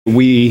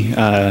We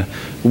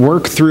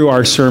work through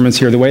our sermons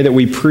here, the way that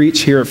we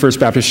preach here at First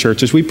Baptist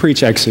Church is we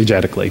preach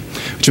exegetically,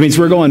 which means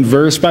we're going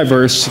verse by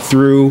verse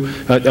through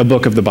a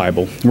book of the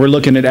Bible. We're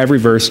looking at every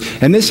verse,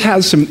 and this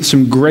has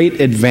some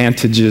great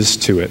advantages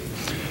to it.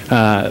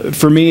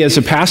 For me as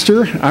a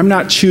pastor, I'm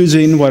not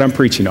choosing what I'm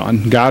preaching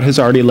on. God has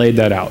already laid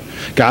that out.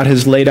 God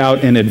has laid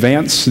out in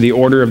advance the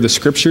order of the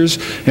Scriptures,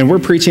 and we're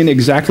preaching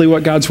exactly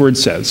what God's Word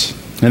says.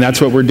 And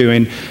that's what we're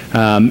doing.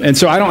 And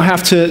so I don't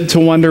have to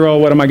wonder, oh,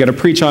 what am I going to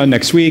preach on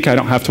next week? I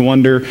don't have to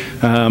wonder,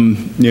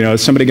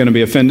 is somebody going to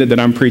be offended that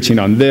I'm preaching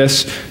on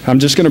this? I'm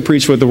just going to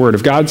preach what the Word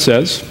of God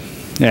says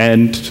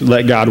and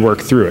let God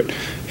work through it.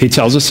 He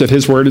tells us that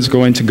His Word is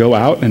going to go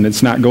out and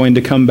it's not going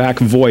to come back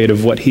void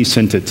of what He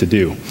sent it to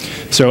do.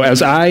 So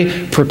as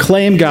I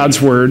proclaim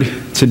God's Word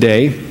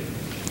today,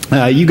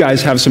 you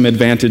guys have some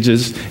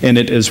advantages in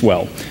it as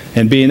well.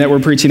 And being that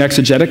we're preaching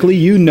exegetically,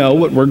 you know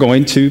what we're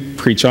going to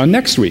preach on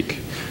next week.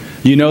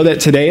 You know that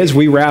today, as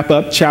we wrap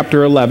up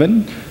chapter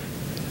 11,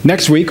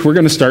 next week we're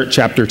going to start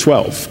chapter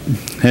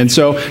 12. And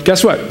so,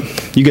 guess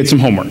what? You get some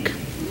homework.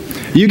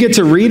 You get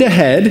to read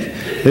ahead.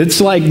 It's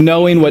like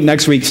knowing what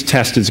next week's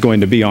test is going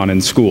to be on in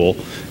school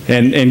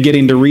and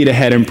getting to read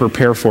ahead and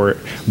prepare for it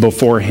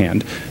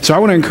beforehand. So I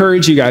want to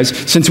encourage you guys,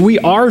 since we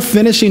are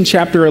finishing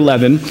chapter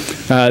 11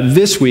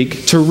 this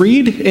week, to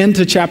read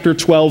into chapter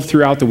 12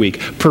 throughout the week.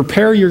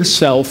 Prepare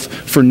yourself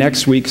for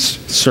next week's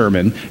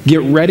sermon.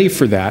 Get ready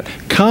for that.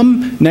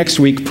 Come next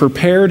week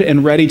prepared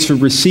and ready to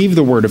receive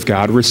the Word of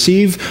God.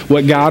 Receive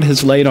what God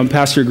has laid on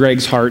Pastor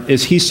Greg's heart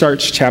as he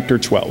starts chapter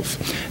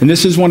 12. And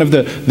this is one of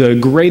the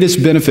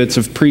greatest benefits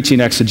of preaching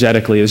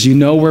exegetically, is you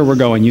know where we're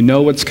going, you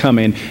know what's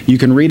coming, you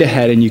can read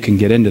ahead and you can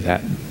get into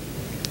that.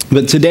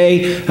 But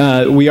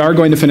today, we are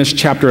going to finish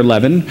chapter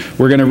 11.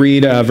 We're going to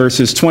read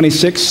verses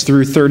 26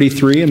 through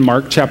 33 in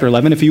Mark chapter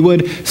 11. If you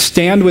would,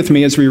 stand with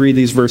me as we read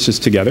these verses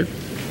together.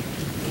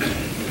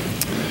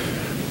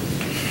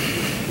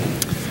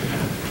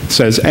 It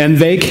says, "And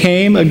they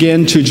came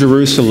again to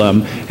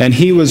Jerusalem, and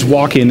he was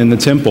walking in the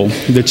temple.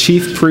 The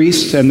chief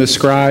priests and the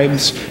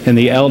scribes and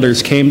the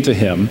elders came to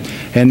him,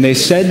 and they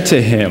said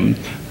to him,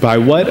 'By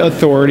what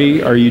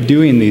authority are you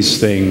doing these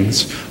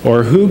things?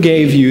 Or who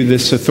gave you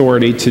this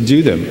authority to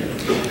do them?'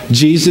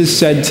 Jesus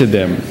said to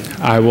them,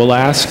 'I will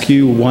ask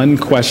you one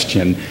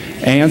question.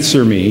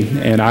 Answer me,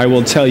 and I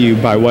will tell you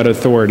by what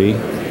authority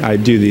I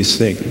do these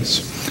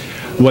things.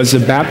 Was the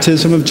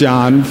baptism of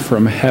John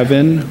from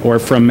heaven or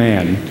from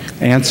man?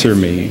 Answer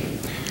me.'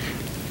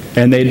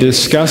 And they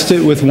discussed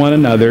it with one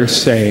another,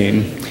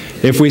 saying,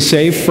 'If we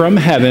say from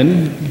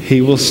heaven,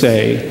 he will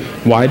say,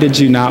 why did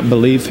you not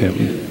believe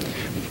him?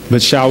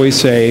 But shall we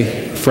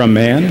say, from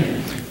man?'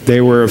 They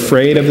were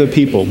afraid of the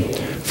people,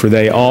 for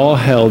they all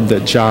held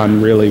that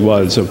John really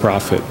was a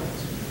prophet.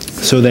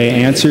 So they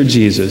answered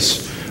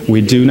Jesus,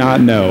 'We do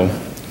not know.'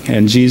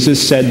 And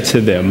Jesus said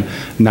to them,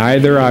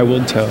 'Neither I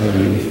will tell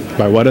you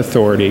by what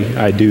authority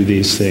I do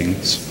these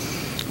things.'"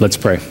 Let's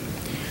pray.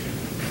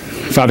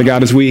 Father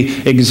God, as we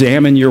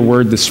examine your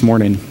word this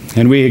morning,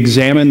 and we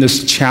examine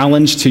this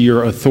challenge to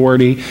your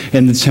authority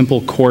in the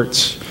temple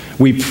courts,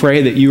 we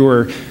pray that you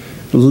are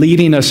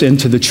leading us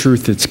into the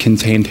truth that's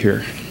contained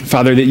here.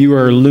 Father, that you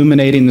are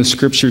illuminating the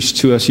Scriptures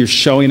to us. You're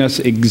showing us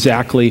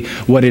exactly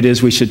what it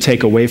is we should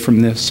take away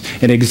from this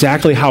and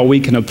exactly how we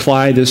can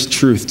apply this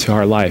truth to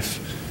our life.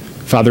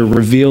 Father,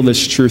 reveal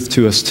this truth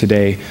to us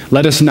today.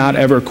 Let us not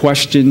ever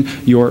question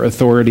your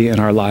authority in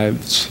our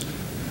lives.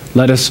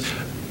 Let us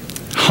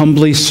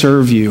humbly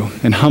serve you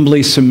and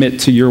humbly submit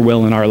to your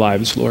will in our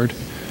lives, Lord.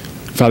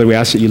 Father, we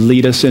ask that you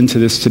lead us into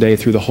this today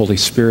through the Holy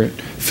Spirit.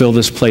 Fill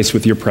this place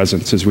with your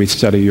presence as we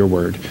study your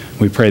word.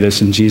 We pray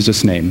this in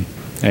Jesus' name.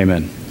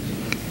 Amen.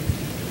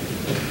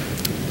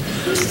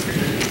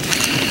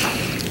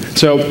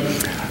 So,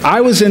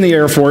 I was in the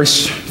Air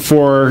Force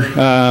for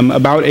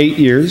about 8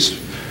 years.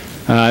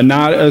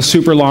 Not a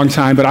super long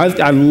time, but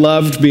I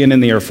loved being in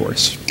the Air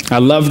Force. I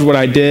loved what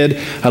I did.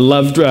 I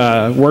loved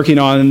working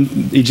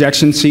on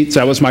ejection seats.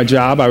 That was my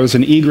job. I was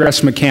an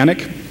egress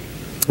mechanic.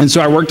 And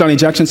so I worked on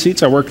ejection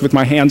seats. I worked with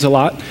my hands a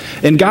lot.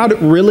 And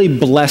God really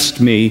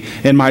blessed me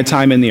in my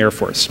time in the Air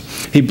Force.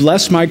 He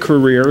blessed my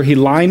career. He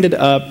lined it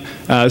up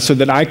so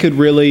that I could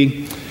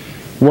really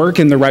work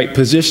in the right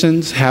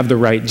positions, have the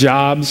right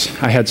jobs.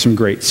 I had some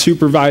great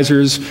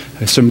supervisors,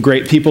 some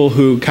great people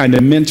who kind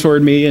of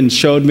mentored me and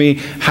showed me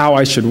how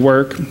I should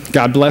work.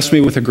 God blessed me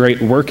with a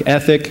great work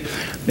ethic.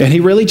 And he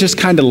really just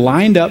kind of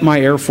lined up my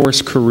Air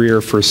Force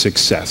career for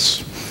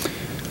success.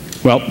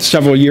 Well,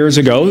 several years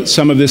ago,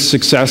 some of this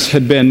success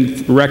had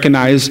been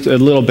recognized a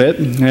little bit,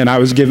 and I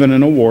was given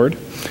an award.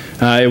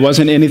 It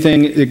wasn't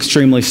anything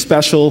extremely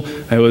special.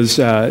 It was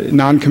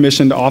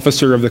non-commissioned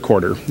officer of the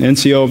quarter,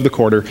 NCO of the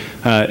quarter.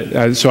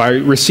 So I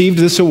received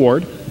this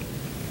award,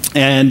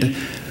 and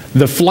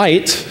the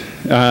flight,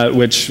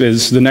 which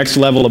is the next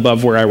level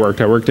above where I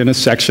worked in a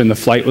section. The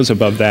flight was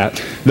above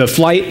that. The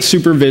flight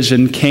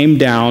supervision came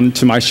down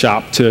to my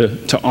shop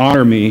to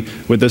honor me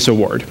with this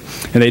award.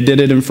 And they did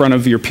it in front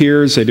of your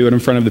peers. They do it in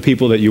front of the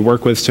people that you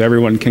work with so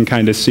everyone can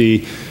kind of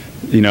see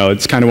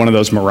It's kind of one of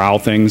those morale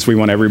things. We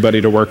want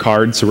everybody to work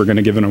hard, so we're going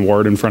to give an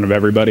award in front of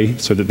everybody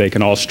so that they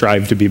can all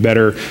strive to be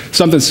better.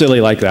 Something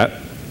silly like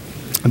that.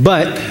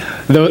 But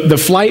the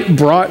flight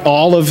brought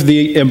all of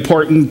the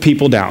important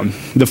people down.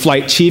 The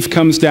flight chief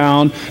comes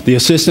down, the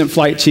assistant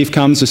flight chief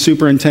comes, the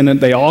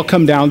superintendent, they all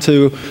come down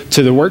to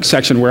the work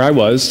section where I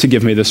was to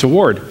give me this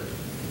award.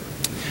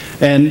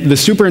 And the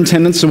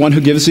superintendent's the one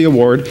who gives the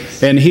award,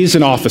 and he's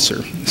an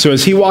officer. So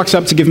as he walks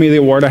up to give me the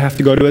award, I have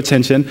to go to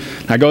attention.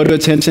 I go to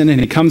attention,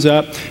 and he comes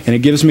up, and he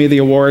gives me the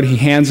award. He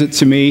hands it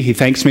to me. He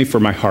thanks me for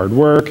my hard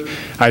work.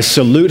 I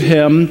salute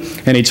him,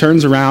 and he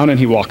turns around, and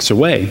he walks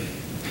away.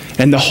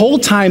 And the whole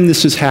time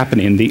this is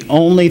happening, the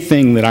only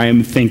thing that I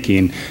am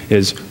thinking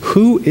is,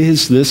 who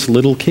is this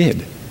little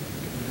kid?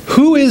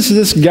 Who is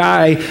this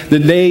guy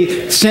that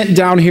they sent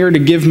down here to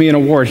give me an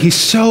award? He's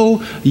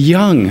so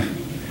young.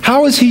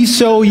 How is he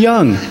so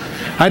young?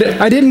 I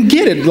didn't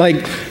get it.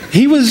 Like,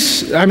 he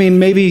was,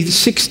 maybe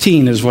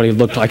 16 is what he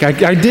looked like.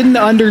 I didn't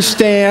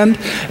understand.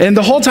 And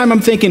the whole time I'm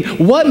thinking,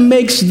 what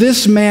makes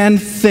this man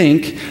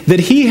think that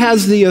he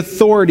has the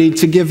authority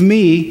to give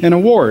me an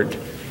award?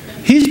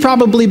 He's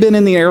probably been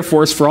in the Air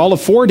Force for all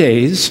of 4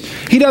 days.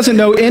 He doesn't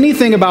know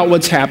anything about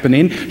what's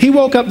happening. He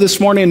woke up this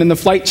morning and the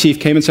flight chief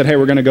came and said, hey,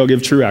 we're going to go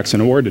give Truax an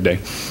award today.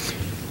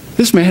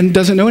 This man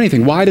doesn't know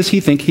anything. Why does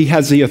he think he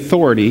has the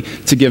authority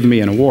to give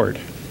me an award?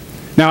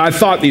 Now, I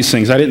thought these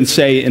things. I didn't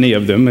say any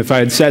of them. If I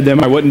had said them,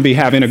 I wouldn't be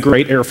having a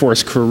great Air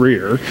Force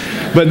career.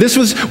 But this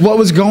was what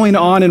was going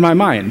on in my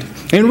mind.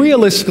 And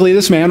realistically,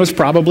 this man was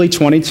probably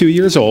 22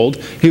 years old.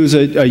 He was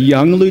a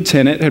young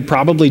lieutenant, had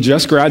probably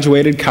just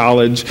graduated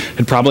college,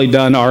 had probably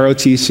done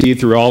ROTC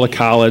through all of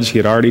college. He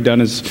had already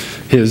done his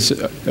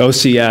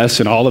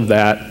OCS and all of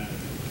that.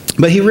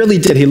 But he really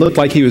did. He looked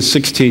like he was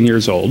 16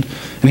 years old.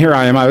 And here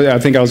I am. I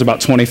think I was about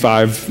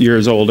 25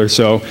 years old or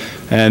so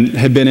and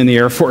had been in the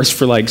Air Force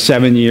for like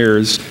 7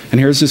 years. And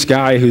here's this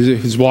guy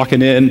who's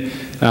walking in.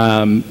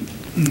 I'm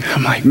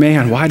like,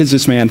 man, why does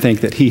this man think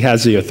that he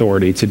has the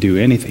authority to do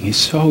anything? He's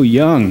so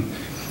young.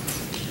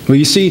 Well,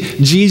 you see,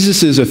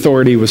 Jesus'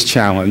 authority was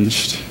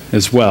challenged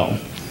as well.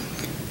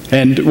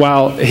 And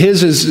while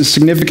his is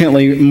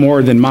significantly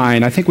more than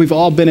mine, I think we've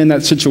all been in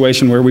that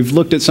situation where we've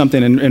looked at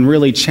something and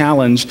really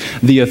challenged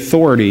the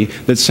authority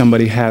that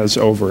somebody has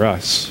over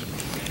us.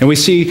 And we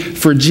see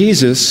for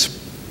Jesus,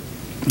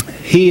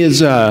 he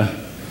and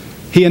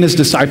his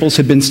disciples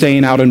had been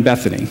staying out in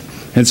Bethany.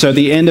 And so at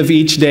the end of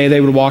each day, they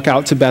would walk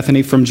out to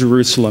Bethany from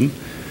Jerusalem.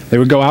 They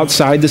would go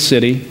outside the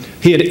city.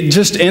 He had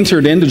just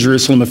entered into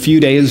Jerusalem a few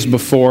days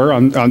before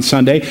on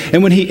Sunday.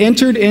 And when he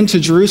entered into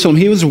Jerusalem,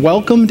 he was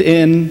welcomed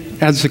in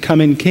as the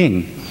coming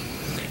king.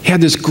 He had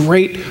this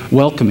great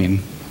welcoming.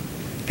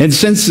 And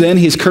since then,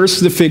 he's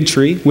cursed the fig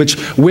tree, which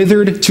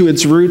withered to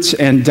its roots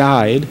and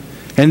died.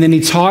 And then he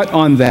taught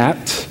on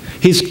that.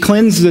 He's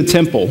cleansed the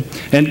temple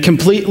and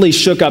completely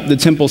shook up the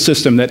temple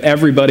system that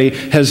everybody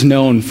has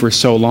known for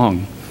so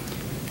long.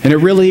 And it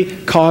really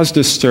caused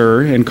a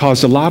stir and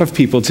caused a lot of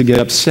people to get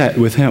upset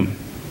with him.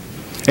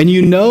 And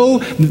you know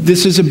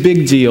this is a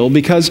big deal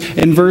because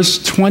in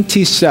verse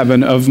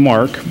 27 of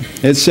Mark,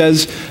 it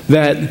says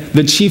that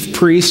the chief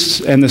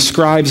priests and the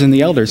scribes and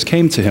the elders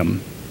came to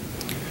him.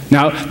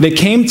 Now, they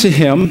came to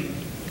him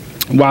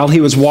while he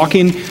was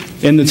walking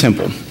in the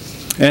temple.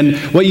 And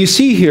what you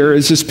see here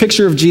is this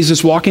picture of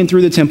Jesus walking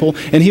through the temple,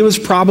 and he was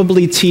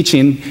probably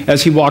teaching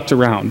as he walked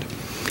around.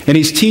 And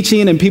he's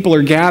teaching, and people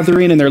are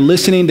gathering, and they're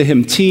listening to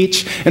him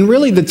teach. And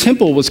really, the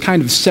temple was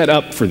kind of set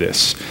up for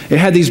this. It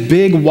had these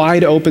big,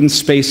 wide open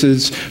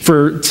spaces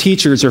for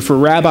teachers or for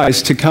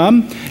rabbis to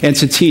come and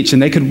to teach.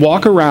 And they could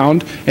walk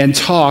around and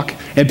talk,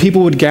 and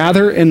people would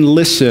gather and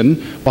listen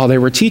while they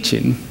were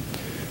teaching.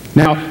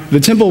 Now, the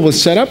temple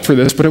was set up for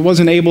this, but it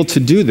wasn't able to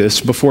do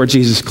this before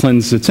Jesus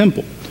cleansed the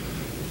temple,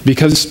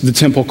 because the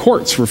temple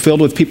courts were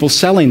filled with people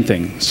selling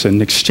things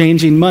and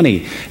exchanging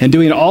money and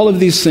doing all of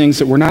these things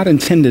that were not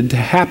intended to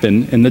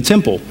happen in the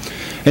temple.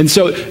 And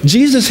so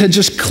Jesus had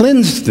just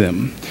cleansed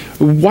them,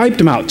 wiped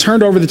them out,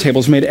 turned over the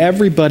tables, made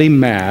everybody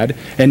mad,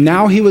 and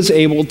now he was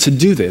able to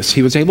do this.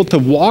 He was able to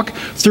walk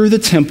through the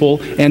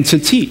temple and to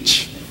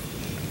teach.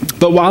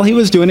 But while he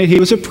was doing it, he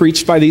was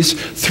approached by these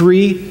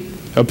three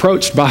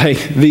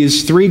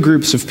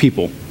groups of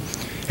people.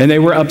 And they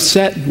were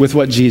upset with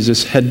what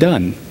Jesus had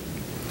done.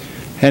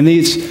 And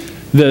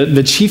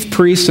the chief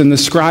priests and the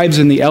scribes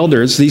and the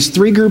elders, these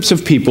three groups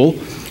of people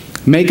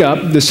make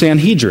up the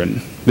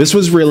Sanhedrin. This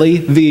was really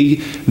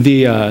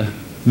the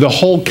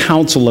whole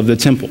council of the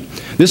temple.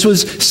 This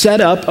was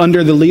set up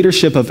under the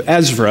leadership of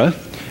Ezra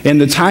in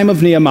the time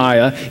of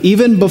Nehemiah,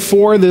 even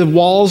before the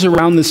walls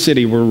around the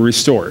city were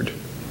restored.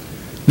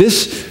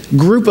 This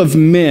group of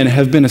men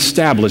have been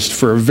established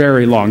for a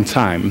very long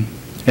time,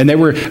 and they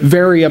were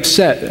very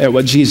upset at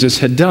what Jesus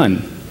had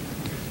done.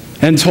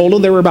 In total,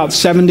 there were about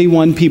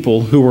 71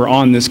 people who were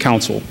on this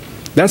council.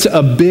 That's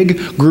a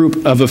big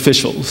group of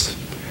officials.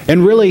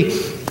 And really,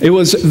 it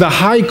was the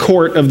high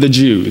court of the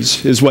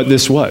Jews is what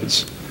this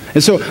was.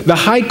 And so the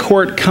high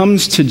court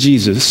comes to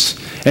Jesus,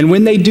 and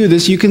when they do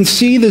this, you can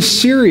see the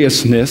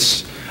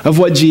seriousness of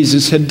what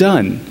Jesus had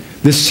done.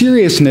 the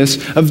seriousness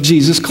of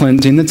Jesus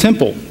cleansing the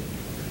temple.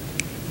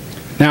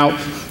 Now,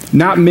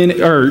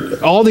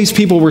 all these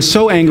people were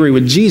so angry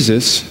with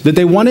Jesus that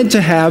they wanted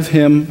to have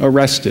him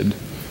arrested.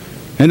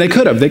 And they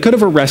could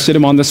have arrested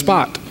him on the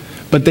spot,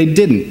 but they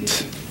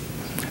didn't.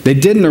 They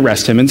didn't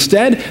arrest him.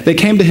 Instead, they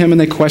came to him and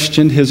they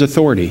questioned his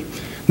authority.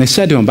 And they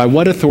said to him, "By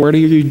what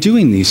authority are you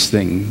doing these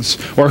things?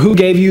 Or who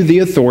gave you the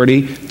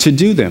authority to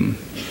do them?"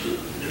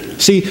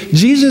 See,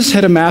 Jesus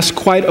had amassed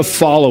quite a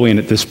following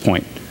at this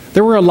point.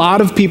 There were a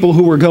lot of people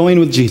who were going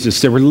with Jesus.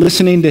 They were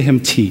listening to him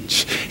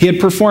teach. He had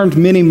performed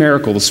many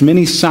miracles,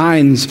 many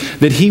signs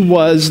that he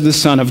was the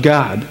Son of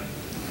God.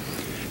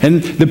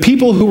 And the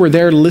people who were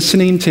there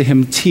listening to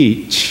him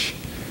teach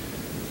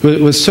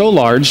was so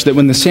large that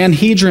when the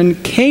Sanhedrin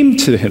came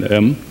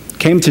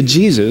to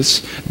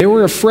Jesus, they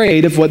were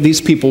afraid of what these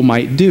people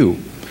might do.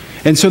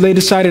 And so they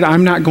decided,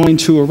 "I'm not going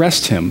to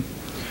arrest him.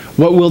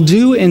 What we'll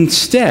do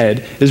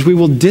instead is we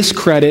will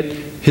discredit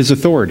his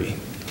authority.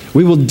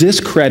 We will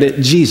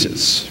discredit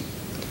Jesus."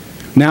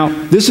 Now,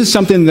 this is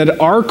something that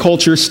our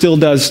culture still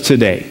does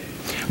today.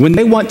 When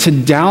they want to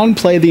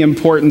downplay the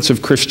importance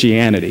of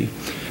Christianity,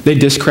 they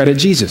discredit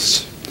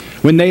Jesus.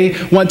 When they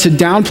want to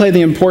downplay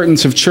the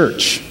importance of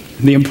church,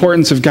 the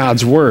importance of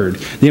God's word,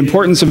 the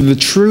importance of the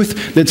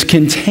truth that's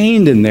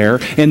contained in there,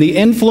 and the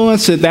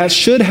influence that that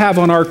should have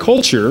on our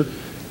culture,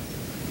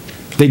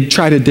 they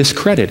try to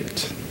discredit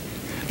it.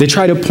 They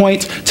try to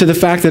point to the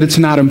fact that it's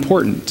not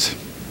important.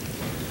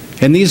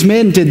 And these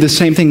men did the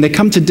same thing. They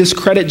come to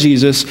discredit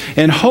Jesus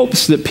in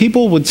hopes that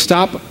people would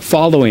stop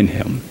following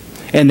him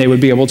and they would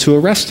be able to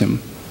arrest him.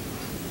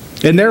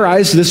 In their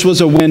eyes, this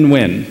was a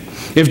win-win.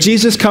 If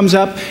Jesus comes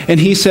up and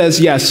he says,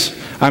 "Yes,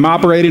 I'm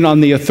operating on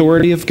the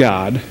authority of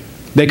God,"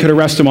 they could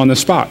arrest him on the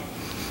spot.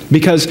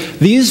 Because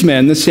these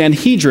men, the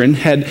Sanhedrin,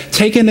 had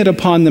taken it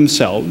upon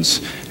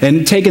themselves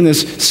and taken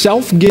this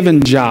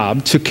self-given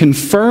job to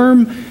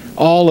confirm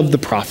all of the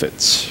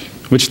prophets,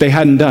 which they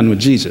hadn't done with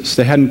Jesus.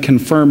 They hadn't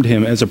confirmed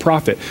him as a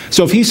prophet.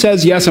 So if he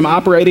says, "Yes, I'm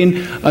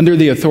operating under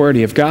the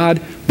authority of God,"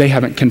 they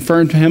haven't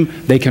confirmed him,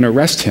 they can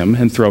arrest him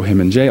and throw him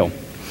in jail.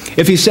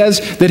 If he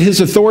says that his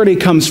authority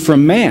comes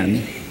from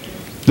man,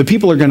 the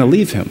people are going to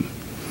leave him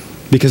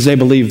because they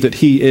believe that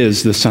he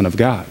is the Son of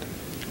God.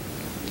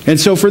 And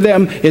so for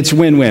them, it's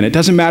win-win. It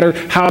doesn't matter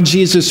how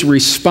Jesus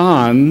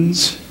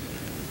responds.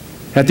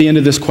 At the end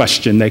of this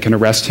question, they can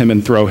arrest him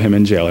and throw him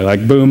in jail. They're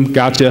like, "Boom,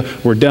 gotcha,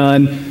 we're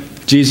done.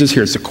 Jesus,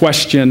 here's the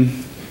question."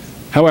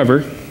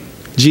 However,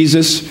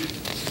 Jesus,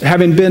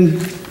 having been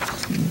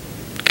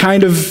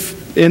kind of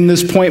in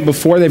this point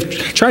before, they've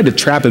tried to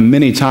trap him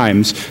many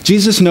times,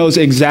 Jesus knows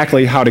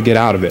exactly how to get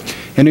out of it.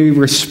 And he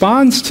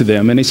responds to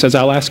them and he says,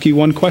 "I'll ask you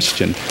one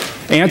question.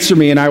 Answer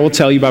me and I will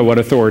tell you by what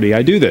authority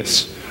I do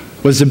this.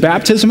 Was the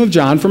baptism of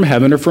John from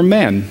heaven or from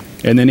man?"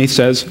 And then he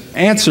says,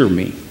 "Answer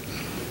me."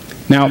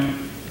 Now,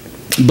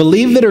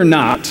 believe it or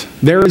not,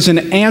 there is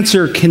an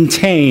answer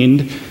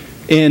contained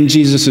in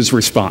Jesus'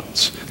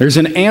 response. There's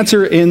an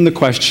answer in the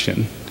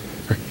question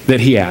that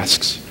he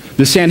asks.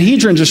 The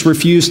Sanhedrin just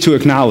refused to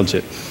acknowledge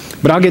it,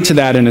 but I'll get to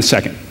that in a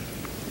second.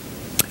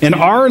 In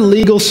our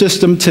legal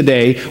system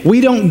today,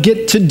 we don't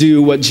get to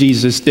do what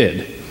Jesus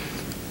did.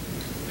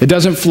 It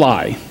doesn't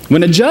fly.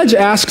 When a judge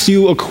asks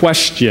you a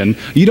question,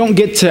 you don't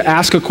get to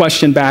ask a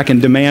question back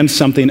and demand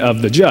something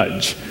of the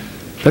judge.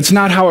 That's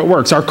not how it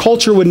works. Our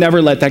culture would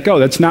never let that go.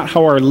 That's not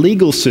how our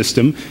legal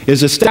system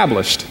is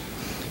established.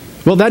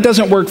 Well, that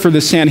doesn't work for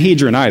the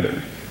Sanhedrin either.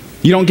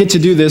 You don't get to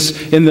do this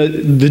in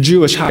the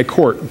Jewish high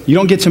court. You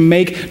don't get to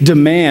make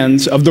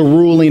demands of the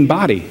ruling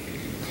body.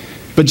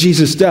 But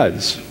Jesus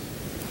does.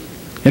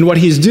 And what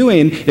he's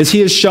doing is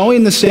he is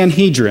showing the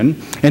Sanhedrin,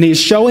 and he is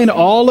showing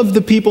all of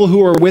the people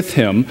who are with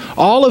him,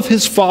 all of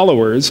his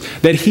followers,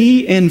 that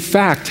he in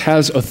fact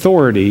has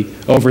authority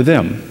over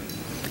them.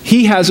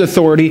 He has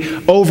authority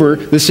over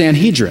the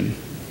Sanhedrin.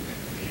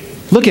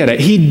 Look at it.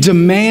 He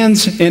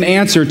demands an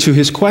answer to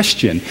his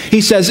question.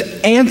 He says,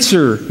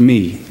 "Answer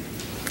me,"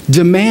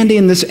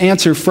 demanding this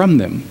answer from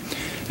them.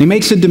 He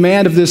makes a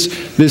demand of this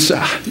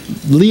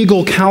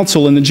legal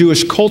council in the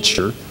Jewish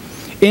culture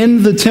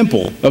in the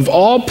temple, of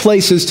all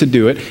places to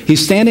do it.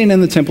 He's standing in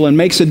the temple and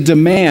makes a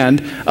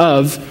demand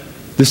of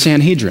the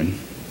Sanhedrin.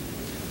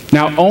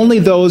 Now, only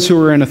those who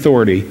are in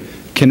authority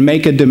can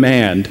make a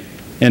demand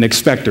and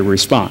expect a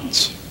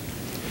response.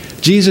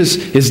 Jesus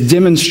is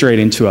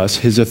demonstrating to us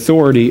his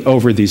authority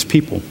over these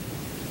people.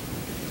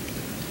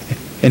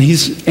 And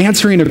he's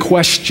answering a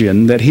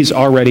question that he's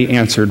already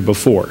answered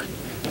before.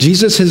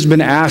 Jesus has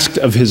been asked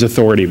of his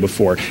authority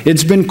before.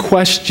 It's been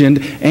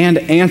questioned and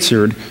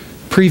answered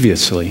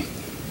previously.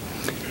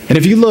 And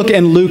if you look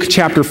in Luke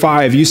chapter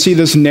 5, you see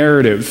this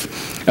narrative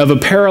of a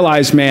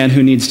paralyzed man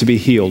who needs to be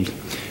healed.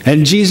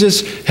 And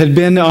Jesus had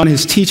been on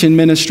his teaching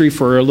ministry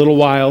for a little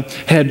while,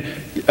 had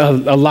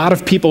a lot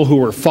of people who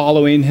were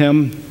following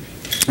him.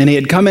 And he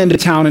had come into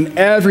town and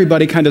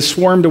everybody kind of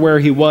swarmed to where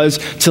he was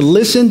to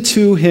listen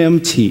to him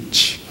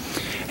teach.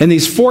 And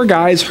these four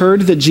guys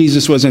heard that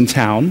Jesus was in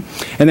town,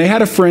 and they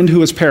had a friend who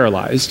was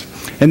paralyzed,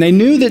 and they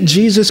knew that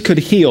Jesus could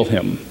heal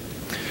him.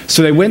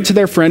 So they went to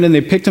their friend and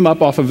they picked him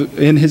up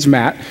in his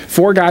mat.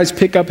 4 guys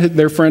pick up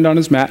their friend on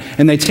his mat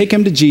and they take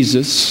him to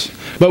Jesus.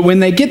 But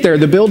when they get there,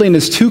 the building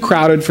is too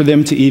crowded for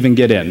them to even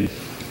get in.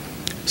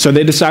 So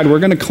they decide, we're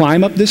going to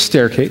climb up this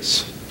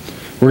staircase.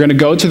 We're going to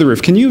go to the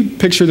roof. Can you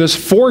picture this?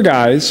 4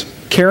 guys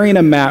carrying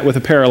a mat with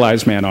a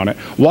paralyzed man on it,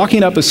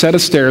 walking up a set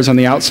of stairs on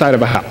the outside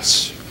of a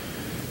house.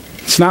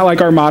 It's not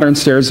like our modern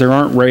stairs. There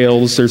aren't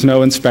rails. There's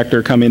no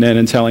inspector coming in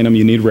and telling them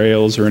you need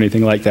rails or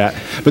anything like that.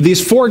 But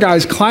these 4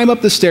 guys climb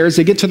up the stairs,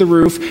 they get to the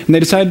roof, and they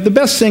decide the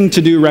best thing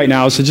to do right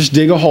now is to just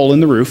dig a hole in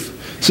the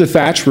roof. It's a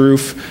thatch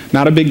roof,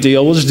 not a big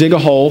deal. We'll just dig a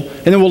hole,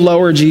 and then we'll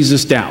lower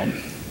Jesus down.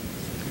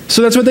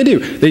 So that's what they do.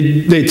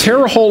 They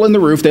tear a hole in the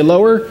roof, they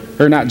lower,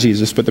 or not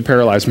Jesus, but the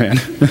paralyzed man.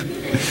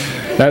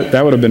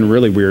 That would have been a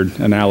really weird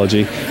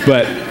analogy.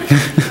 But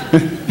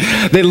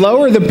they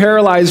lower the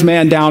paralyzed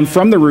man down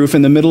from the roof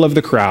in the middle of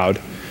the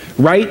crowd,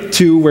 right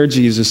to where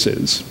Jesus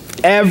is.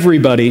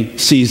 Everybody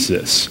sees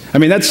this. I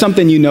mean, that's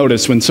something you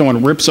notice when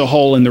someone rips a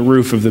hole in the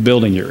roof of the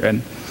building you're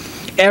in.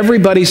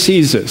 Everybody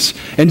sees this.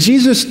 And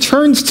Jesus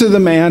turns to the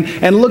man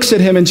and looks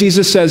at him, and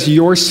Jesus says,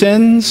 "Your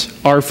sins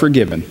are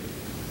forgiven."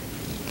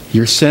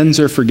 Your sins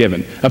are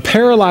forgiven. A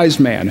paralyzed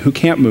man who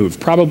can't move,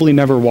 probably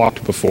never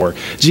walked before.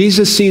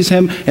 Jesus sees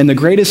him, and the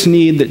greatest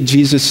need that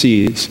Jesus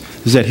sees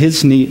is that his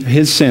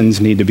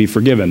sins need to be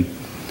forgiven.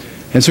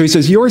 And so he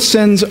says, "Your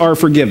sins are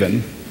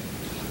forgiven."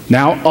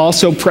 Now,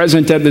 also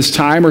present at this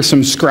time are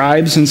some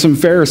scribes and some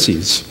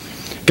Pharisees,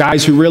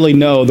 guys who really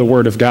know the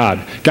Word of God,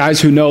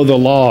 guys who know the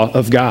law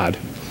of God.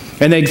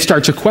 And they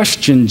start to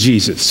question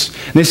Jesus.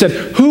 And they said,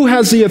 "Who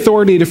has the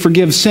authority to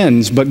forgive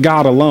sins but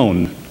God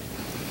alone?"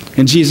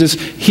 And Jesus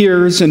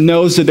hears and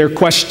knows that they're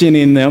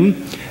questioning them,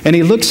 and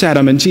he looks at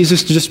them, and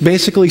Jesus just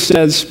basically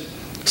says,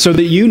 "So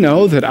that you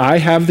know that I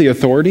have the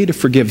authority to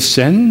forgive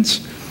sins?"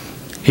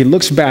 He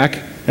looks back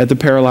at the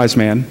paralyzed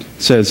man,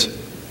 says,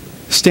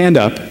 "Stand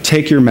up,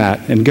 take your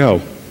mat, and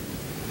go."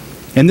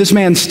 And this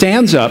man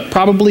stands up,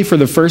 probably for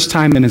the first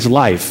time in his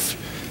life,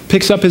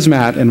 picks up his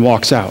mat, and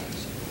walks out.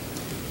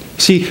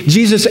 See,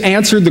 Jesus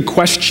answered the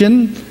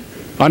question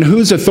on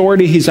whose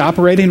authority he's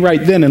operating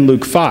right then in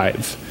Luke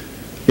 5.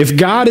 If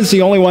God is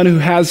the only one who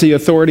has the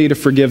authority to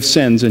forgive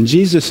sins, and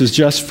Jesus has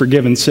just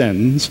forgiven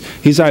sins,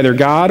 he's either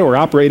God or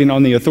operating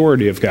on the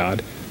authority of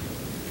God,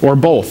 or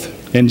both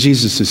in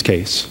Jesus'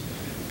 case.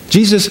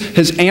 Jesus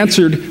has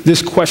answered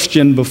this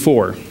question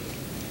before,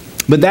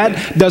 but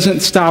that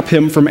doesn't stop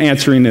him from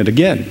answering it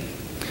again.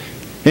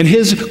 In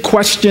his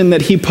question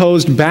that he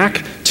posed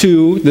back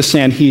to the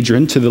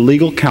Sanhedrin, to the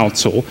legal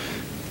council,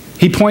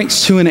 he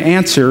points to an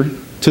answer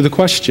to the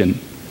question.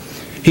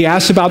 He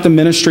asks about the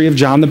ministry of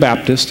John the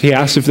Baptist. He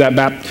asks if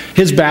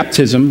his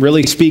baptism,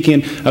 really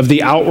speaking of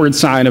the outward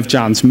sign of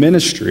John's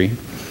ministry,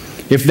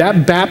 if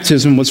that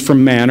baptism was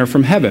from man or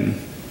from heaven.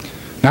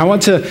 Now I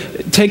want to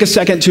take a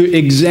second to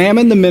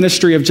examine the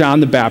ministry of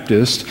John the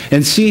Baptist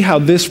and see how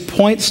this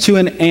points to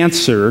an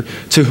answer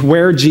to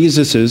where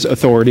Jesus'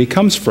 authority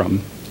comes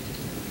from.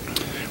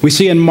 We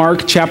see in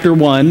Mark chapter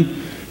 1,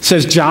 it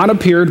says, "John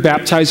appeared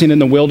baptizing in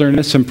the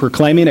wilderness and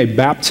proclaiming a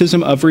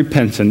baptism of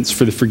repentance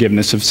for the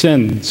forgiveness of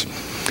sins.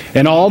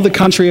 And all the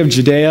country of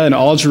Judea and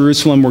all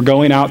Jerusalem were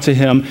going out to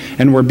him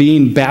and were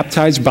being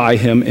baptized by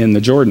him in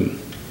the Jordan."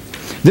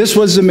 This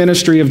was the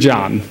ministry of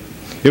John.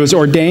 It was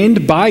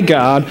ordained by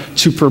God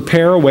to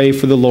prepare a way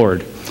for the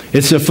Lord.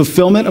 It's a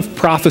fulfillment of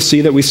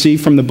prophecy that we see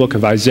from the book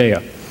of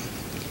Isaiah.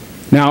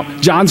 Now,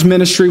 John's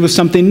ministry was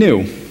something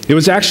new. It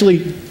was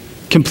actually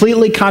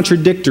completely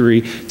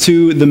contradictory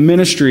to the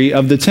ministry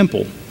of the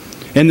temple.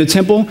 In the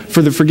temple,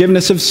 for the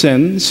forgiveness of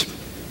sins,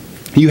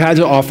 you had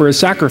to offer a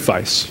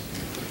sacrifice.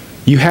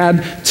 You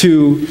had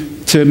to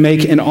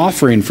make an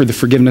offering for the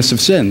forgiveness of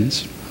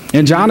sins.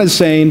 And John is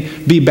saying,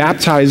 be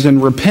baptized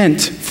and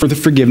repent for the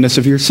forgiveness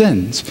of your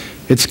sins.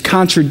 It's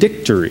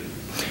contradictory.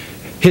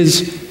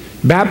 His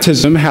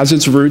baptism has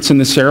its roots in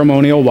the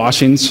ceremonial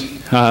washings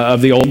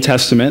of the Old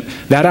Testament.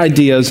 That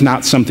idea is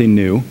not something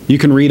new. You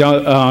can read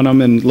on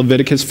them in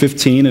Leviticus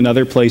 15 and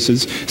other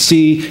places,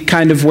 see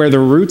kind of where the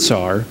roots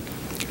are,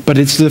 but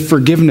it's the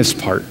forgiveness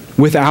part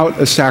without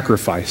a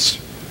sacrifice.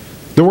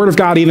 The Word of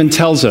God even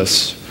tells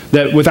us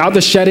that without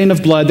the shedding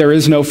of blood, there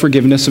is no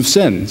forgiveness of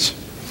sins.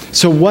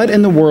 So what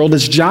in the world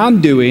is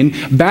John doing,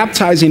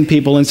 baptizing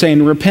people and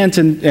saying, repent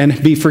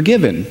and be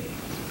forgiven?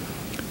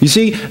 You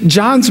see,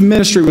 John's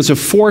ministry was a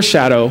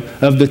foreshadow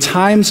of the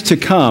times to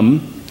come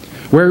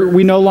where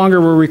we no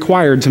longer were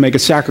required to make a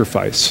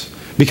sacrifice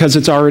because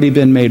it's already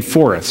been made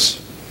for us.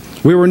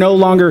 We were no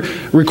longer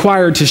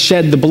required to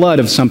shed the blood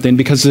of something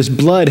because this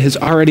blood has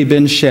already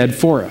been shed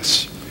for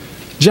us.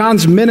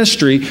 John's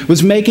ministry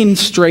was making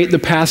straight the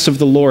paths of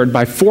the Lord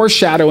by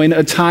foreshadowing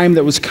a time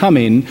that was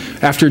coming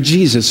after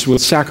Jesus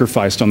was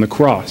sacrificed on the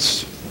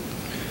cross.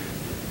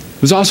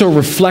 It was also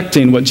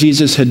reflecting what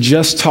Jesus had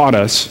just taught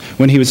us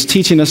when he was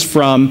teaching us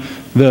from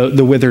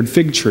the withered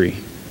fig tree,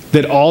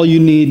 that all you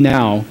need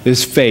now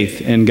is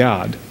faith in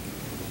God.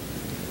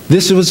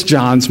 This was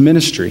John's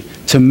ministry,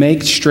 to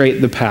make straight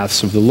the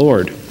paths of the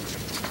Lord.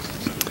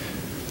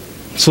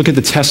 Let's look at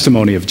the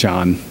testimony of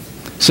John.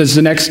 It says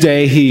the next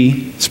day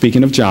he,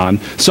 speaking of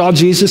John, saw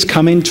Jesus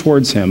coming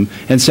towards him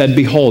and said,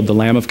 "Behold, the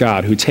Lamb of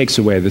God who takes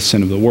away the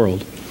sin of the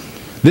world."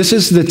 This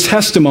is the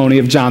testimony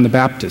of John the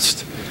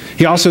Baptist.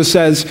 He also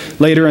says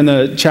later in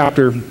the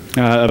chapter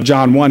of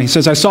John 1, he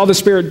says, "I saw the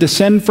Spirit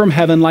descend from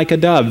heaven like a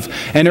dove,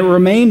 and it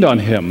remained on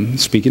him,"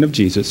 speaking of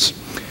Jesus.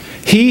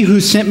 "He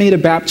who sent me to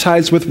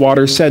baptize with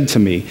water said to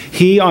me,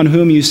 'He on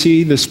whom you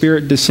see the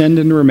Spirit descend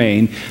and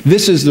remain,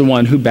 this is the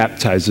one who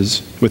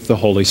baptizes with the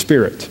Holy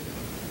Spirit.'"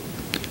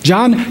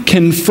 John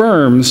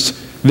confirms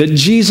that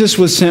Jesus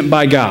was sent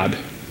by God.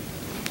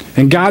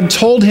 And God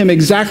told him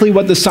exactly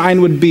what the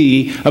sign would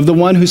be of the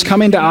one who's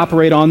coming to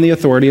operate on the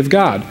authority of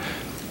God.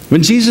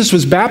 When Jesus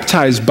was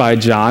baptized by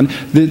John,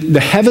 the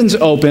heavens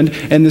opened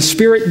and the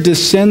Spirit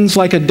descends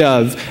like a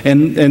dove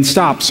and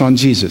stops on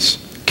Jesus,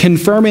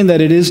 confirming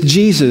that it is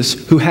Jesus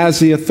who has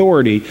the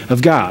authority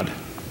of God.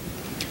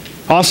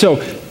 Also,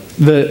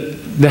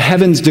 the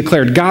heavens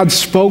declared, God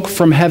spoke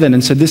from heaven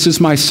and said, "This is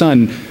my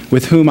Son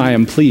with whom I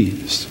am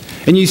pleased."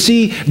 And you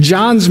see,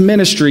 John's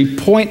ministry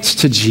points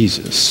to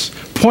Jesus,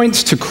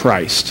 points to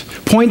Christ,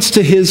 points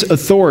to his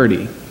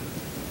authority.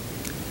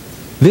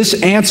 This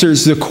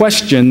answers the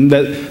question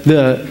that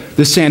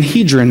the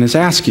Sanhedrin is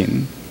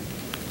asking.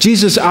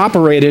 Jesus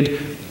operated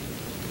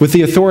with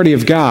the authority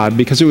of God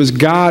because it was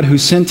God who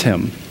sent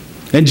him.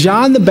 And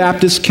John the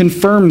Baptist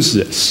confirms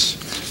this.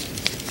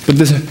 But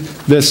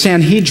the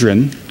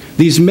Sanhedrin,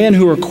 these men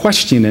who are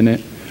questioning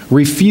it,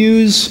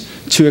 refuse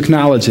to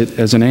acknowledge it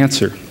as an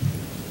answer.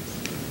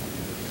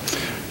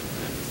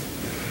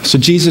 So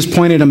Jesus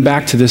pointed them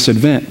back to this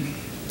event,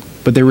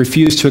 but they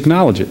refuse to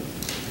acknowledge it.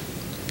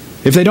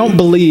 If they don't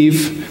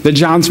believe that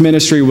John's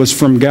ministry was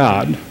from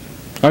God,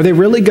 are they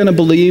really going to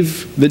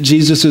believe that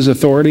Jesus'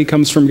 authority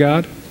comes from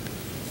God?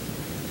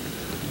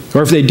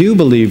 Or if they do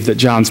believe that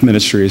John's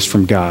ministry is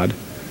from God,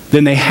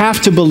 then they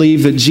have to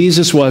believe that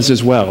Jesus was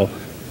as well.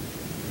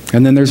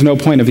 And then there's no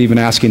point of even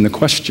asking the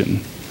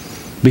question,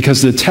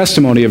 because the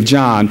testimony of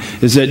John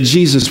is that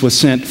Jesus was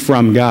sent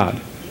from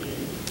God.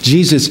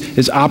 Jesus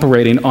is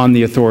operating on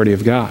the authority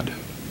of God.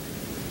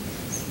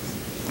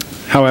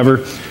 However,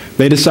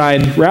 they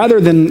decide,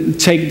 rather than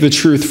take the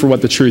truth for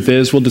what the truth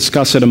is, we'll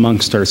discuss it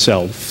amongst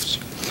ourselves.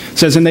 It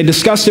says, "And they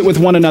discussed it with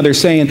one another,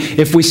 saying,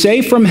 'If we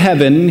say from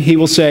heaven, he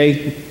will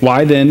say,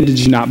 why then did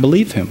you not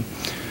believe him?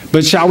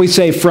 But shall we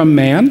say from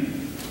man?'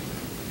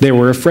 They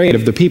were afraid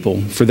of the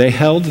people, for they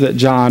held that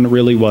John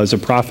really was a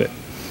prophet.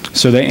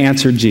 So they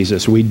answered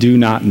Jesus, 'We do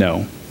not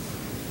know.'"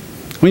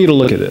 I want you to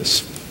look at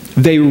this.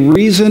 They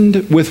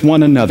reasoned with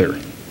one another.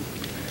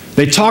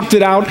 They talked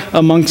it out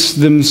amongst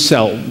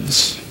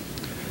themselves.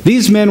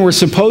 These men were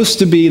supposed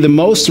to be the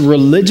most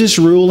religious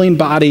ruling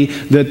body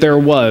that there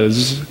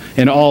was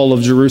in all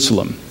of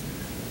Jerusalem.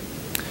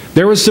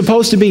 There was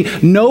supposed to be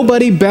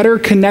nobody better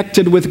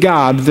connected with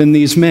God than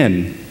these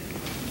men.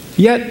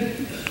 Yet,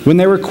 when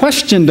they were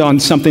questioned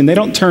on something, they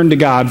don't turn to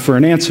God for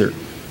an answer.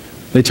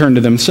 They turn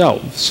to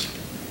themselves.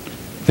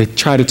 They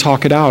try to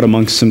talk it out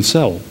amongst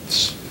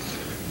themselves.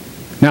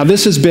 Now,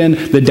 this has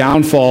been the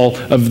downfall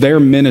of their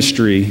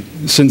ministry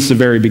since the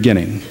very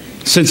beginning.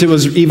 Since it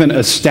was even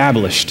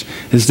established,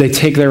 is they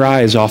take their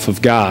eyes off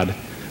of God.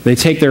 They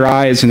take their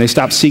eyes and they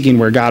stop seeking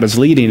where God is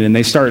leading, and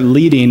they start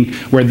leading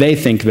where they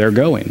think they're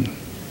going.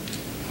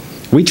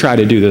 We try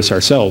to do this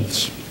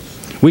ourselves.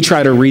 We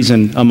try to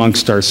reason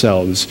amongst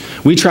ourselves.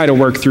 We try to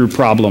work through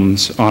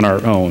problems on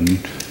our own.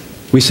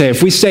 We say,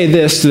 if we say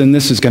this, then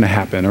this is going to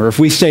happen. Or if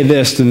we say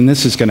this, then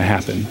this is going to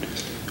happen.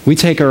 We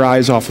take our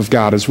eyes off of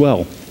God as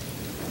well.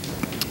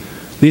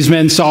 These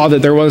men saw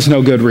that there was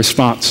no good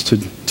response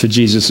to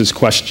Jesus'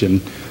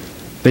 question.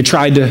 They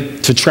tried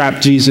to trap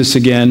Jesus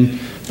again,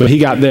 but he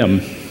got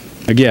them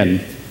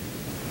again.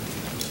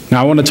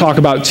 Now, I want to talk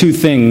about two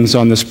things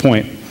on this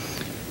point.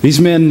 These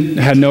men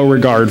had no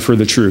regard for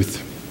the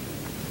truth.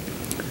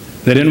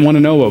 They didn't want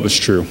to know what was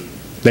true.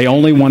 They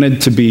only wanted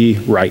to be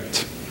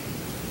right.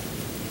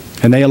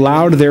 And they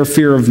allowed their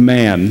fear of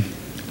man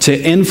to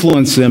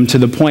influence them to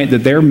the point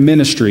that their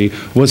ministry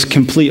was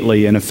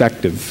completely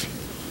ineffective.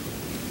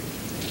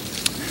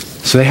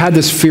 So they had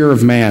this fear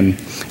of man.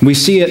 We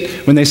see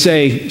it when they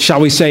say, shall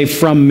we say,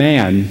 from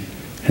man?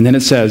 And then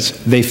it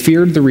says, they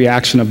feared the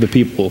reaction of the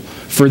people.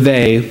 For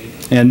they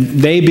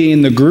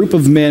being the group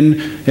of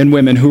men and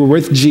women who were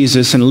with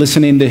Jesus and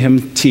listening to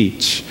him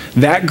teach,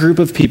 that group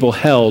of people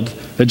held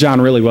that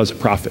John really was a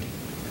prophet.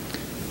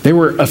 They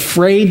were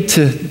afraid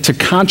to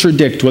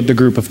contradict what the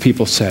group of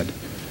people said.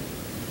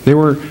 They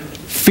were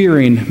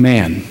fearing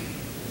man.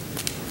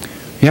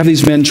 You have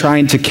these men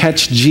trying to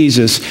catch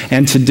Jesus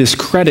and to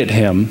discredit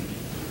him,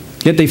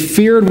 yet they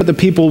feared what the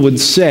people would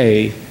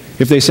say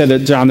if they said that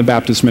John the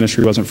Baptist's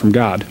ministry wasn't from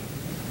God.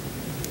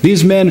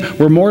 These men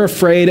were more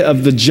afraid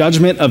of the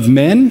judgment of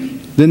men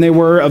than they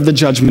were of the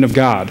judgment of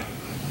God.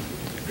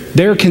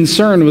 Their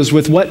concern was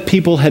with what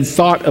people had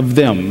thought of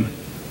them.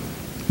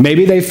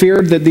 Maybe they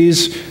feared that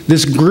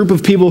this group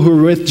of people who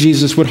were with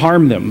Jesus would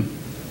harm them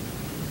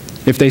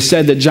if they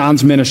said that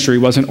John's ministry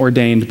wasn't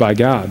ordained by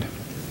God.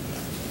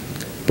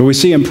 But we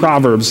see in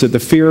Proverbs that the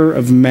fear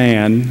of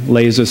man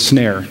lays a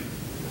snare.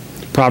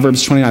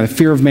 Proverbs 29, the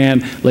fear of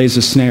man lays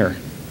a snare.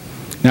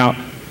 Now,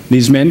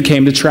 these men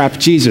came to trap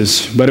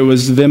Jesus, but it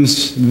was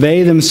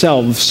they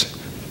themselves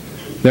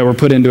that were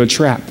put into a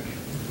trap,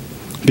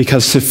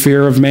 because the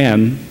fear of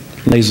man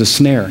lays a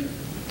snare.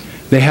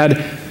 They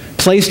had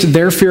placed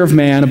their fear of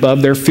man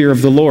above their fear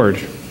of the Lord.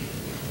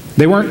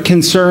 They weren't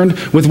concerned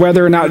with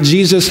whether or not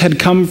Jesus had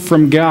come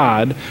from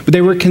God, but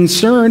they were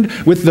concerned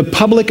with the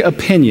public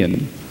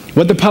opinion,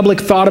 what the public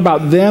thought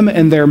about them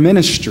and their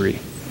ministry.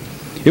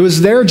 It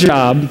was their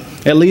job,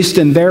 at least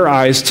in their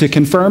eyes, to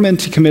confirm and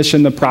to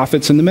commission the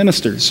prophets and the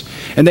ministers.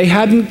 And they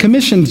hadn't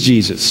commissioned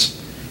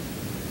Jesus.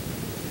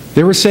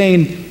 They were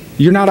saying,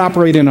 you're not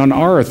operating on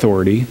our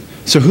authority,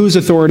 so whose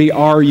authority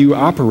are you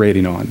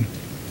operating on?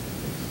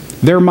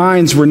 Their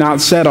minds were not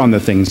set on the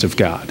things of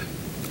God.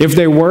 If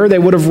they were, they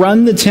would have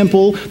run the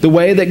temple the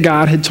way that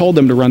God had told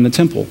them to run the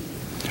temple.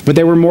 But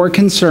they were more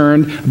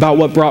concerned about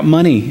what brought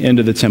money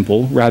into the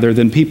temple rather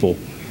than people.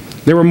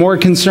 They were more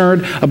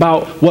concerned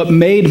about what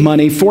made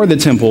money for the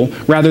temple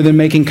rather than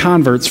making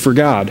converts for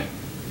God.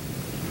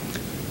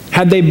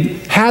 Had they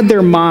had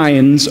their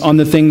minds on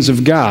the things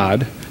of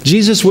God,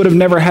 Jesus would have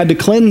never had to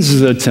cleanse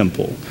the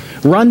temple,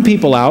 run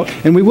people out,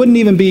 and we wouldn't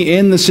even be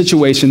in the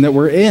situation that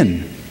we're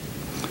in.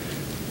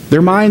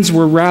 Their minds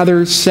were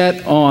rather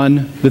set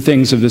on the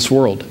things of this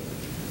world.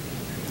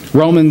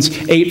 Romans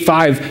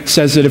 8:5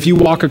 says that if you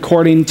walk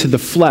according to the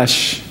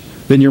flesh,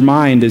 then your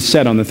mind is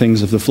set on the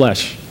things of the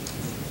flesh.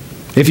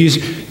 If you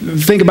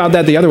think about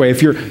that the other way,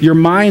 if your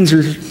minds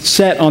are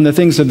set on the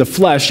things of the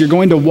flesh, you're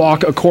going to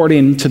walk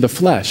according to the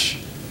flesh.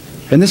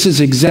 And this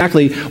is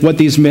exactly what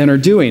these men are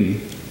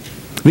doing.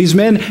 These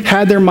men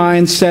had their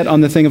minds set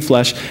on the thing of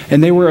flesh,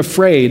 and they were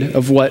afraid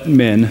of what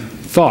men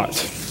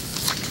thought.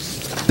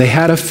 They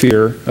had a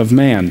fear of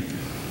man.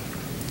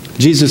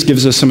 Jesus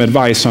gives us some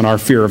advice on our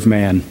fear of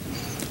man.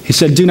 He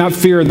said, "Do not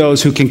fear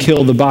those who can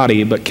kill the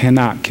body, but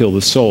cannot kill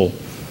the soul."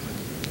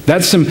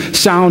 That's some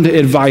sound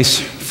advice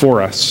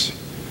for us.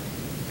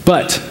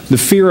 But the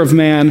fear of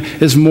man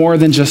is more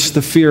than just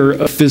the fear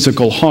of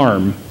physical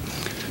harm.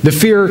 The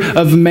fear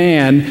of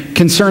man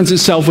concerns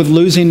itself with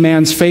losing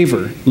man's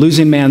favor,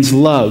 losing man's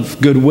love,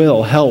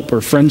 goodwill, help,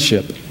 or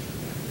friendship.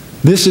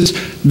 This is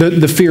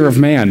the fear of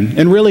man.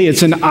 And really,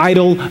 it's an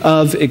idol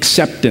of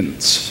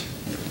acceptance.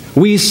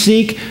 We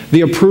seek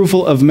the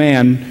approval of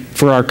man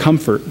for our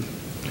comfort,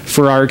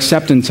 for our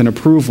acceptance and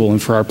approval,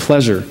 and for our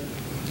pleasure.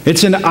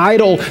 It's an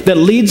idol that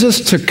leads us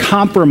to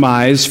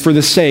compromise for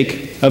the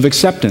sake of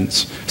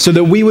acceptance, so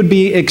that we would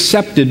be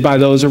accepted by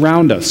those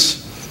around us.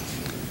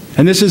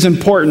 And this is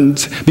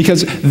important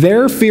because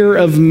their fear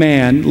of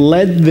man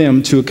led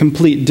them to a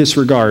complete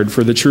disregard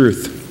for the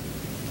truth.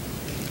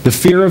 The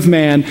fear of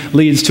man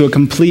leads to a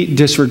complete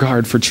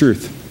disregard for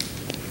truth.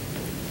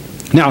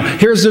 Now,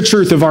 here's the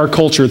truth of our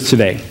culture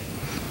today.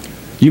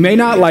 You may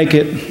not like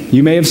it,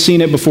 you may have seen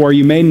it before,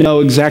 you may know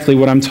exactly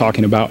what I'm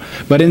talking about,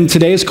 but in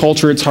today's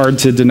culture, it's hard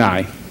to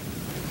deny.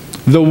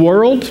 The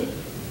world,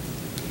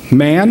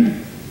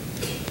 man,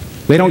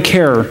 they don't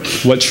care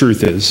what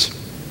truth is.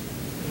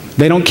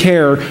 They don't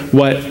care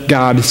what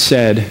God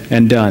said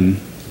and done.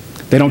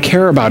 They don't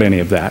care about any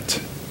of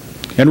that.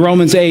 In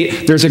Romans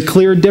 8, there's a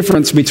clear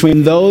difference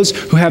between those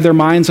who have their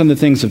minds on the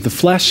things of the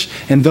flesh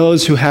and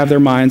those who have their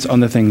minds on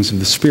the things of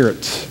the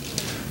Spirit.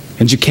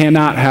 And you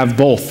cannot have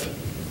both.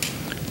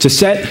 To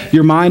set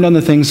your mind on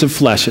the things of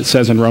flesh, it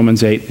says in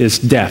Romans 8, is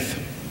death.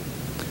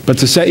 But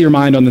to set your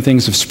mind on the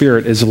things of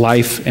spirit is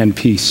life and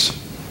peace.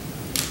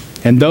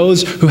 And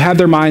those who have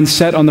their minds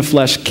set on the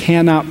flesh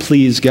cannot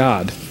please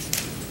God.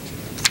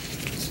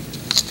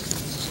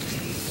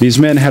 These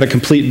men had a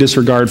complete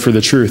disregard for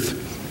the truth.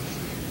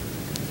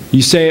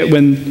 You see it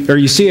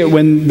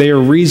when they are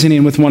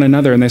reasoning with one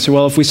another, and they say,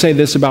 well, if we say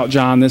this about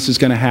John, this is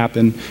going to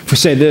happen. If we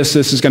say this,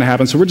 this is going to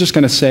happen. So we're just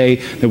going to say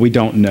that we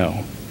don't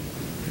know.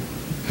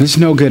 There's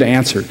no good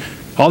answer.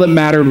 All that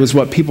mattered was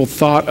what people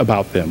thought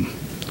about them.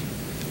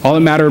 All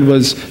that mattered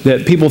was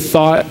that people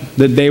thought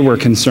that they were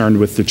concerned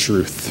with the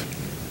truth.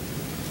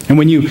 And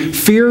when you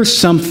fear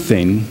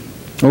something,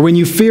 or when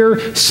you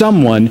fear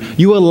someone,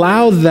 you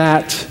allow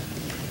that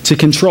to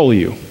control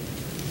you.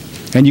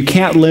 And you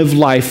can't live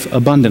life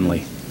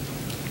abundantly.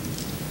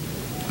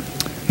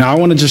 Now, I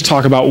want to just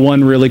talk about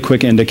one really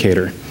quick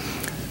indicator.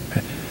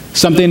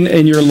 Something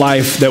in your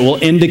life that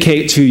will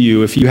indicate to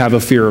you if you have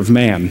a fear of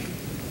man.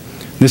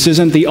 This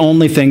isn't the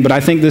only thing, but I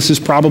think this is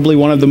probably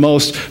one of the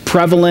most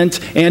prevalent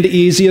and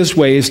easiest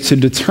ways to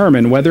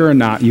determine whether or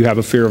not you have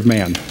a fear of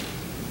man.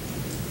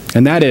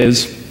 And that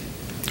is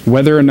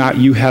whether or not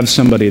you have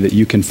somebody that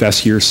you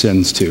confess your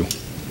sins to.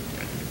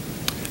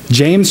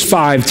 James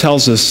 5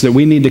 tells us that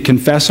we need to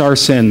confess our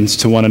sins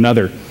to one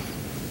another.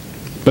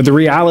 But the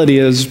reality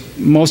is,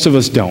 most of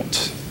us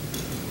don't.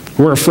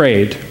 We're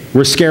afraid.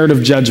 We're scared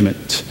of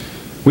judgment.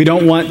 We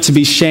don't want to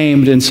be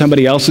shamed in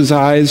somebody else's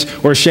eyes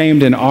or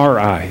shamed in our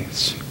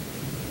eyes.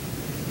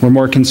 We're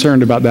more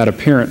concerned about that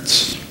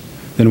appearance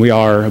than we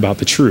are about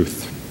the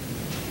truth.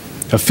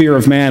 A fear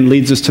of man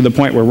leads us to the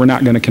point where we're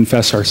not going to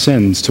confess our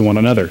sins to one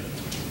another.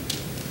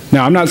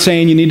 Now, I'm not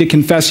saying you need to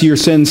confess your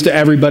sins to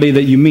everybody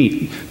that you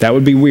meet. That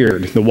would be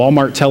weird. The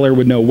Walmart teller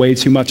would know way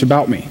too much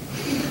about me.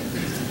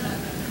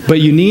 But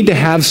you need to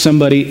have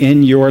somebody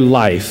in your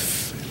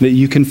life that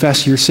you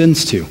confess your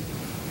sins to.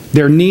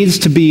 There needs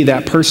to be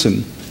that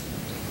person.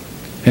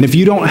 And if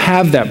you don't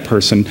have that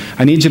person,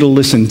 I need you to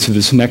listen to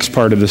this next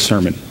part of the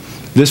sermon.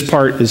 This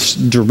part is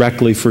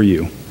directly for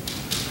you.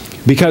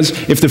 Because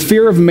if the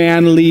fear of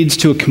man leads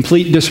to a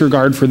complete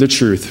disregard for the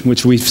truth,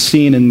 which we've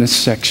seen in this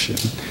section,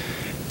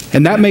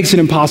 and that makes it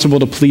impossible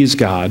to please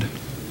God,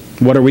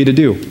 what are we to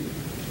do?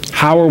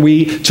 How are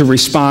we to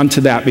respond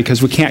to that?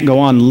 Because we can't go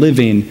on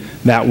living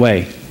that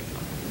way.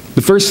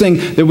 The first thing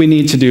that we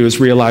need to do is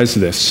realize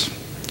this.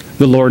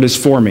 The Lord is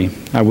for me.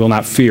 I will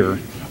not fear.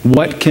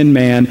 What can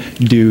man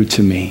do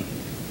to me?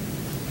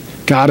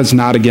 God is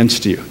not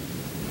against you.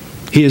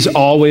 He is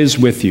always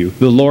with you.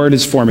 The Lord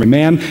is for me.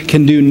 Man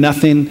can do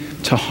nothing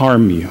to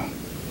harm you.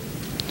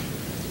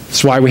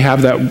 That's why we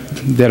have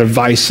that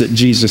advice that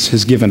Jesus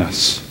has given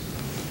us.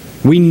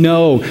 We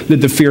know that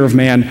the fear of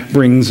man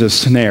brings a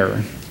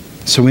snare.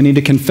 So we need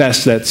to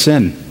confess that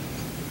sin.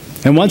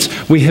 And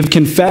once we have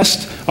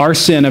confessed our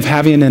sin of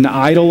having an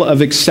idol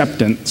of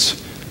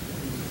acceptance,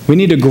 we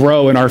need to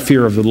grow in our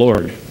fear of the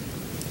Lord.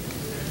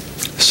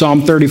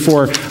 Psalm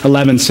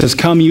 34:11 says,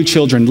 "Come, you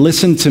children,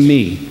 listen to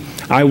me.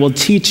 I will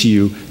teach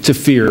you to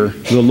fear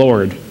the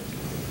Lord."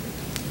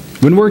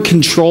 When we're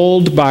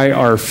controlled by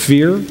our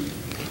fear,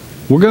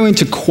 we're going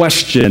to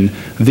question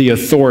the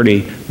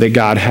authority that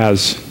God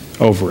has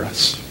over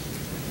us.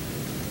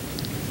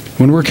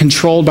 When we're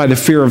controlled by the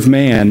fear of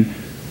man,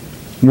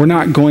 we're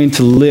not going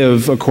to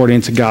live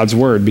according to God's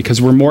word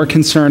because we're more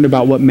concerned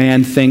about what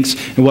man thinks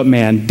and what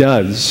man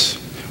does.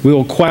 We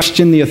will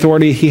question the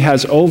authority he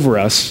has over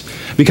us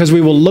because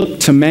we will look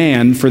to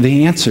man for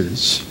the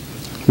answers.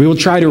 We will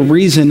try to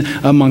reason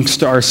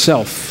amongst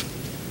ourselves.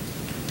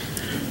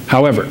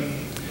 However,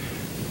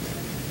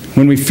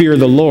 when we fear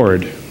the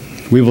Lord,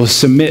 we will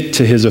submit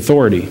to his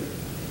authority.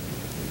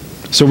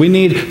 So we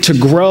need to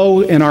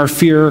grow in our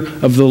fear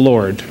of the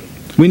Lord.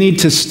 We need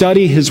to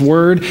study his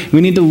word.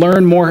 We need to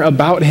learn more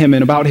about him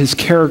and about his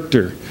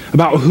character,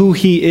 about who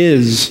he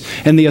is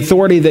and the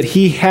authority that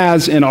he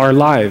has in our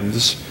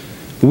lives.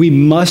 We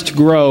must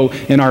grow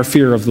in our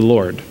fear of the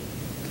Lord.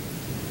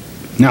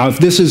 Now, if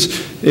this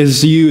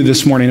is you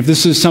this morning, if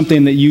this is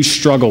something that you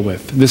struggle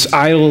with, this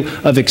idol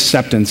of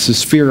acceptance,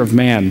 this fear of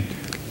man,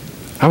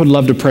 I would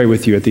love to pray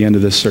with you at the end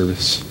of this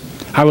service.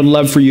 I would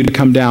love for you to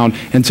come down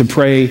and to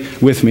pray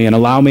with me and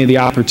allow me the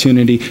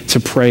opportunity to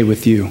pray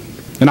with you.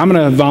 And I'm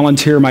going to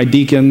volunteer my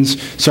deacons.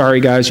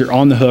 Sorry, guys, you're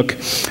on the hook.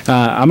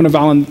 I'm going to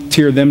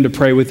volunteer them to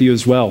pray with you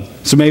as well.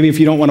 So maybe if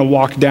you don't want to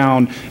walk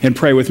down and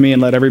pray with me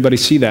and let everybody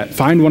see that,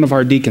 find one of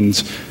our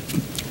deacons,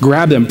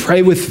 grab them,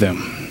 pray with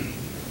them.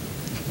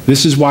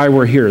 This is why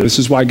we're here. This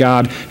is why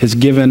God has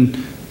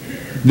given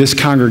this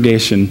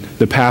congregation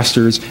the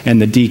pastors and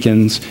the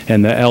deacons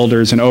and the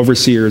elders and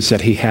overseers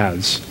that he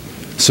has,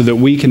 so that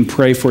we can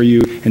pray for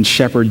you and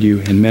shepherd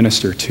you and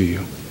minister to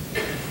you.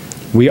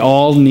 We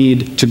all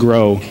need to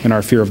grow in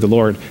our fear of the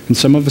Lord, and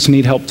some of us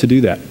need help to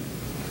do that.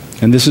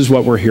 And this is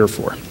what we're here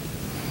for.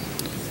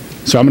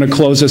 So I'm going to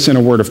close this in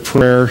a word of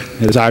prayer.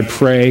 As I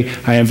pray,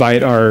 I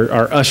invite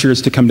our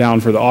ushers to come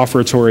down for the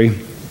offertory.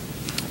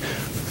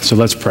 So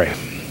let's pray.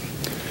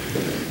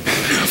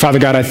 Father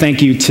God, I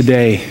thank you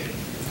today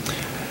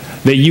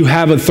that you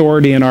have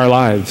authority in our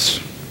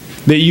lives,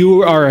 that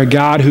you are a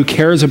God who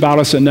cares about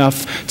us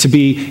enough to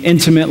be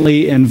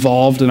intimately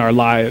involved in our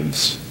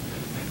lives,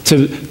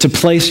 to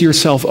place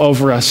yourself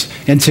over us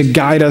and to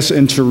guide us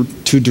and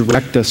to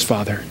direct us,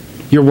 Father.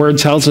 Your word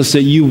tells us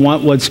that you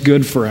want what's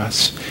good for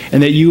us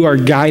and that you are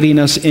guiding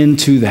us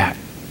into that.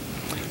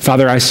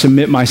 Father, I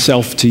submit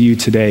myself to you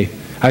today.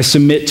 I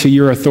submit to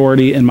your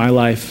authority in my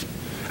life.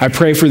 I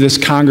pray for this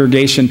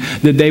congregation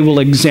that they will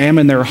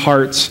examine their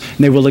hearts and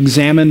they will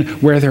examine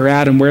where they're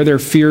at and where their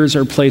fears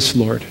are placed,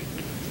 Lord.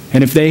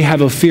 And if they have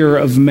a fear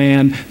of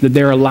man that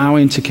they're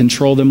allowing to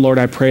control them, Lord,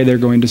 I pray they're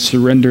going to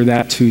surrender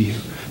that to you.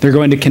 They're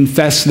going to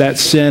confess that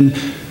sin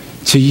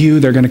to you.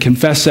 They're going to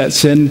confess that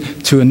sin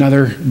to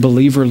another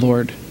believer,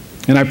 Lord.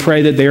 And I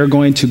pray that they are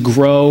going to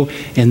grow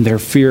in their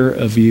fear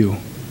of you.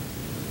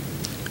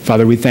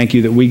 Father, we thank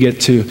you that we get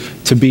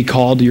to be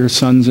called your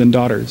sons and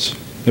daughters,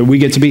 that we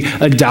get to be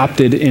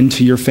adopted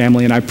into your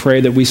family. And I pray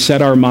that we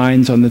set our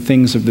minds on the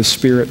things of the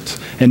Spirit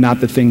and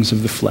not the things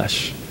of the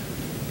flesh.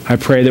 I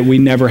pray that we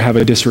never have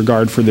a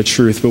disregard for the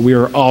truth, but we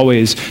are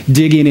always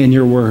digging in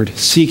your word,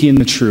 seeking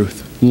the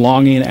truth,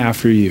 longing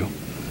after you.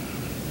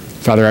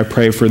 Father, I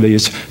pray for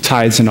these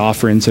tithes and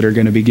offerings that are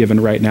going to be given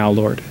right now,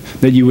 Lord,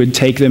 that you would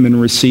take them and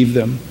receive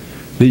them,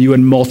 that you would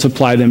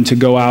multiply them to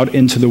go out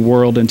into the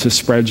world and to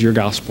spread your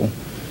gospel.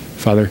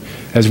 Father,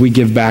 as we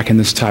give back in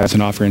this tithes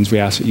and offerings, we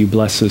ask that you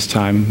bless this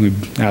time. We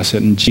ask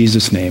it in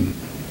Jesus' name.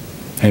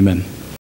 Amen.